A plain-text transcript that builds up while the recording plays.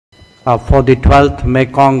for the 12th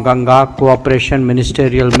Mekong Ganga Cooperation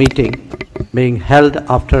Ministerial Meeting being held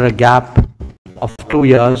after a gap of 2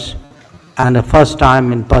 years and the first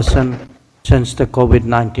time in person since the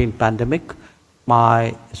COVID-19 pandemic.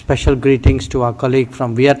 My special greetings to our colleague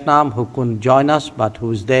from Vietnam who couldn't join us but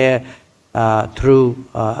who is there through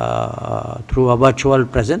a virtual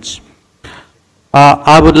presence.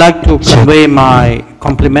 I would like to convey my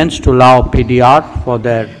compliments to Lao PDR for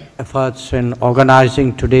their efforts in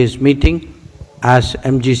organizing today's meeting. As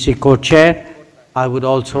MGC co-chair, I would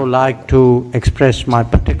also like to express my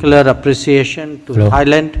particular appreciation to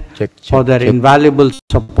Thailand for their invaluable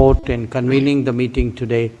support in convening the meeting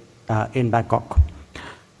today in Bangkok.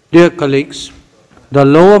 Dear colleagues, the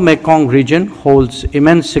Lower Mekong region holds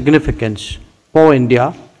immense significance for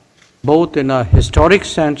India, both in a historic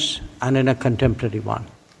sense and in a contemporary one.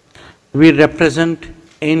 We represent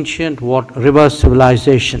ancient river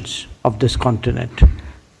civilizations of this continent.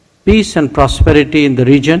 Peace and prosperity in the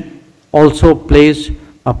region also plays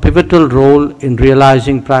a pivotal role in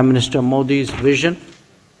realizing Prime Minister Modi's vision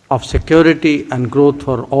of security and growth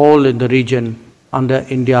for all in the region under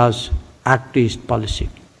India's Act East policy.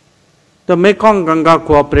 The Mekong Ganga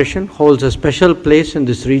Cooperation holds a special place in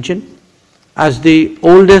this region as the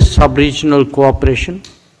oldest sub-regional cooperation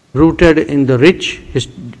rooted in the rich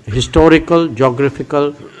historical,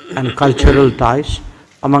 geographical and cultural ties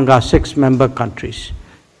among our 6 member countries.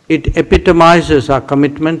 It epitomizes our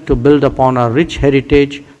commitment to build upon our rich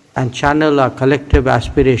heritage and channel our collective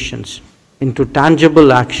aspirations into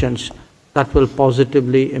tangible actions that will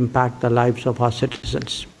positively impact the lives of our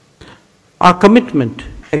citizens. Our commitment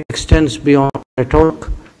extends beyond rhetoric.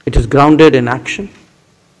 It is grounded in action.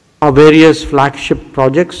 Our various flagship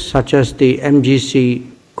projects such as the MGC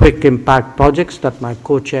Quick Impact projects that my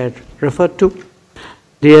co-chair referred to,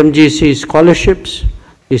 the MGC scholarships,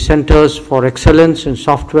 the Centers for Excellence in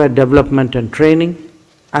Software Development and Training,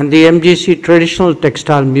 and the MGC Traditional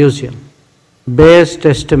Textile Museum bears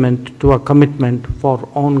testament to our commitment for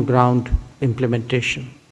on-ground implementation.